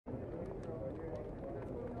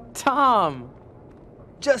Tom!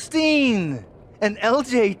 Justine! And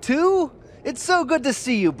LJ too? It's so good to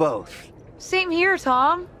see you both. Same here,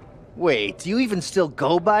 Tom. Wait, do you even still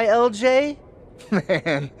go by LJ?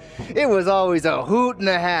 Man, it was always a hoot and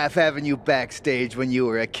a half having you backstage when you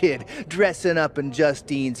were a kid, dressing up in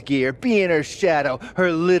Justine's gear, being her shadow,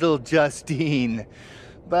 her little Justine.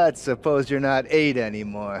 But suppose you're not 8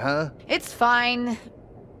 anymore, huh? It's fine.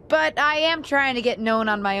 But I am trying to get known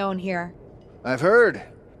on my own here. I've heard.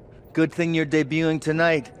 Good thing you're debuting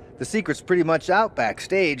tonight. The secret's pretty much out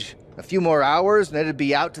backstage. A few more hours and it'd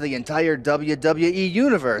be out to the entire WWE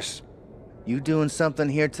universe. You doing something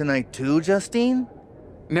here tonight too, Justine?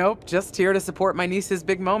 Nope, just here to support my niece's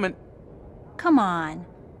big moment. Come on.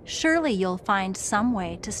 Surely you'll find some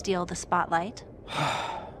way to steal the spotlight.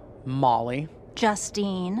 Molly.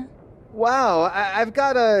 Justine. Wow, I've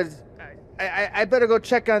got I better go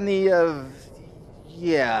check on the,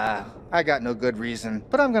 yeah, I got no good reason,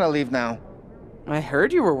 but I'm gonna leave now. I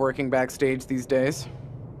heard you were working backstage these days.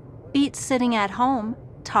 Beats sitting at home,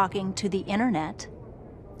 talking to the internet.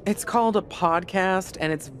 It's called a podcast,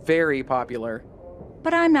 and it's very popular.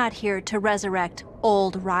 But I'm not here to resurrect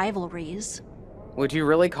old rivalries. Would you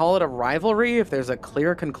really call it a rivalry if there's a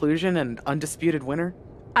clear conclusion and undisputed winner?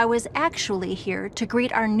 I was actually here to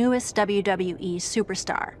greet our newest WWE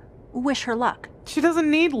superstar. Wish her luck. She doesn't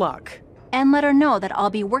need luck. And let her know that I'll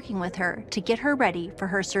be working with her to get her ready for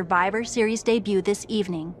her Survivor Series debut this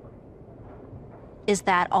evening. Is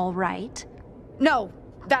that all right? No,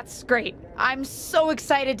 that's great. I'm so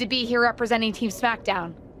excited to be here representing Team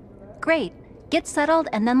SmackDown. Great. Get settled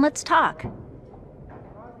and then let's talk.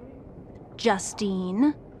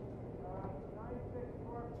 Justine.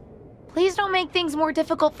 Please don't make things more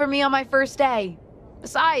difficult for me on my first day.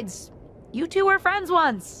 Besides, you two were friends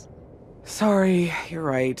once. Sorry, you're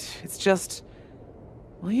right. It's just...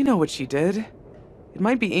 well, you know what she did. It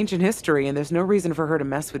might be ancient history and there's no reason for her to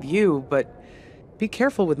mess with you, but be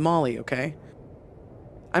careful with Molly, okay?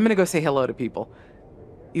 I'm gonna go say hello to people.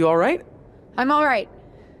 You alright? I'm alright.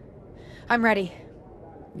 I'm ready.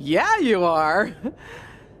 Yeah, you are!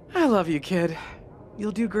 I love you, kid.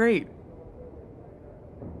 You'll do great.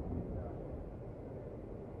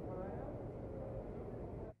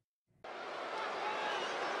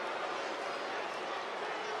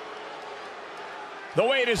 The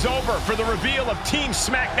wait is over for the reveal of Team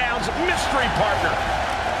SmackDown's mystery partner.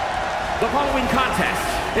 The following contest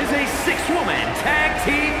is a 6-woman tag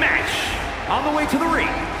team match. On the way to the ring,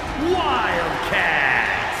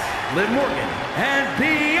 Wildcats, Liv Morgan and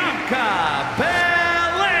Bianca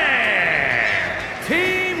Belair.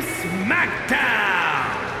 Team SmackDown.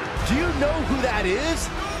 Do you know who that is?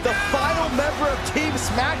 The final member of Team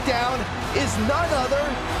SmackDown is none other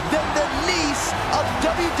than the niece of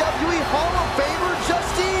WWE Hall of Famer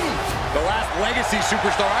Justine. The last legacy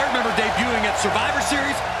superstar I remember debuting at Survivor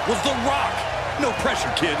Series was The Rock. No pressure,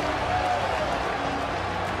 kid.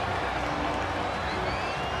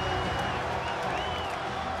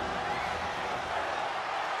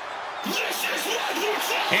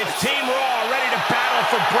 It's Team Raw ready to battle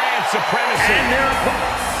for brand supremacy. And their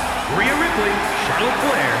opponents, Rhea Ripley, Charlotte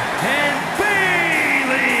Flair, and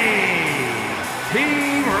Bayley.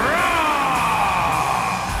 Team Raw.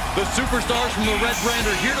 The superstars from the Red Brand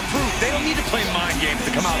are here to prove they don't need to play mind games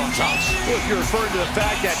to come out on top. Well, if you're referring to the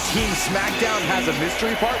fact that Team SmackDown has a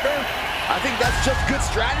mystery partner, I think that's just good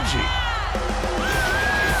strategy.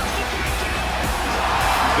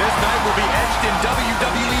 This night will be etched in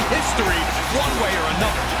WWE history, one way or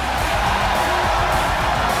another.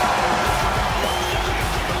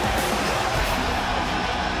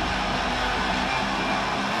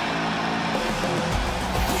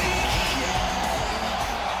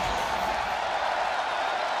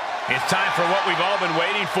 It's time for what we've all been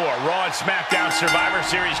waiting for. Raw and SmackDown Survivor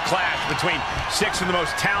Series clash between 6 of the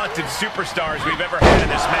most talented superstars we've ever had in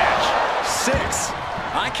this match. 6.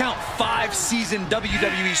 I count 5 seasoned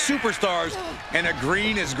WWE superstars and a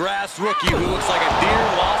green as grass rookie who looks like a deer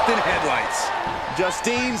lost in headlights.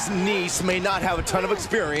 Justine's niece may not have a ton of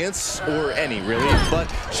experience, or any really, but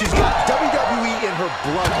she's got WWE in her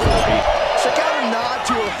blood, Corby. Check out a nod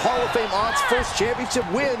to her Hall of Fame aunt's first championship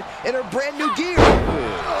win in her brand new gear.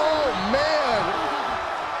 Oh, man.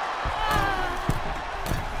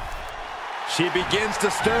 She begins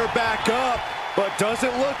to stir back up, but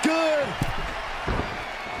doesn't look good.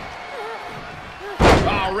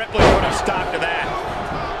 Oh, Ripley put a stop to that.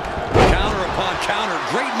 Counter upon counter,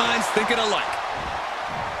 great minds thinking alike.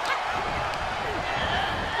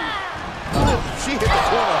 She hit the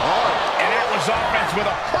corner hard. And that was offense with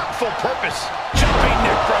a hurtful purpose. Jumping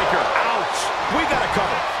neck breaker. Ouch. We got to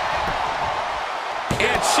cover.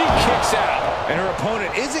 And she kicks out. And her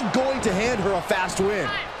opponent isn't going to hand her a fast win.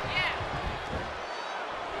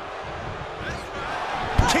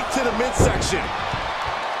 Kick to the midsection.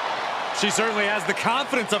 She certainly has the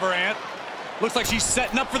confidence of her aunt. Looks like she's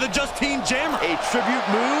setting up for the Justine Jammer. A tribute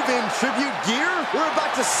move in tribute gear. We're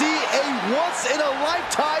about to see a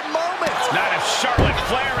once-in-a-lifetime moment. Not if Charlotte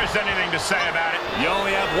Flair has anything to say about it. You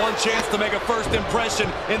only have one chance to make a first impression,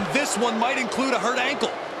 and this one might include a hurt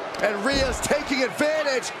ankle. And Rhea's taking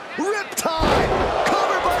advantage. Riptide.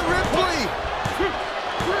 Covered by Ripley.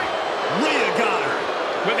 Rhea got her.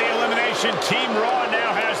 With the elimination, Team Raw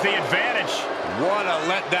now has the advantage. What a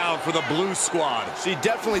letdown for the Blue Squad. She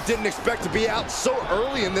definitely didn't expect to be out so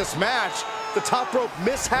early in this match. The top rope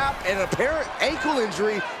mishap and an apparent ankle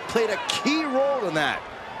injury played a key role in that.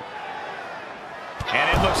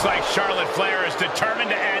 And it looks like Charlotte Flair is determined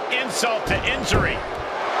to add insult to injury.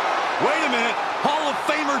 Wait a minute. Hall of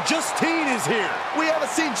Famer Justine is here. We haven't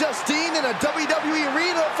seen Justine in a WWE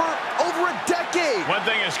arena for over a decade. One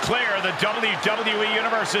thing is clear, the WWE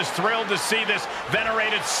Universe is thrilled to see this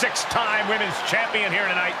venerated six-time women's champion here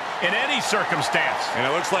tonight in any circumstance. And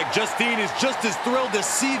it looks like Justine is just as thrilled to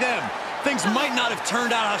see them. Things might not have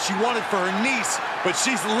turned out how she wanted for her niece, but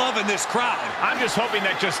she's loving this crowd. I'm just hoping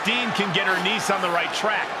that Justine can get her niece on the right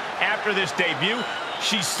track. After this debut,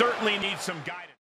 she certainly needs some guidance.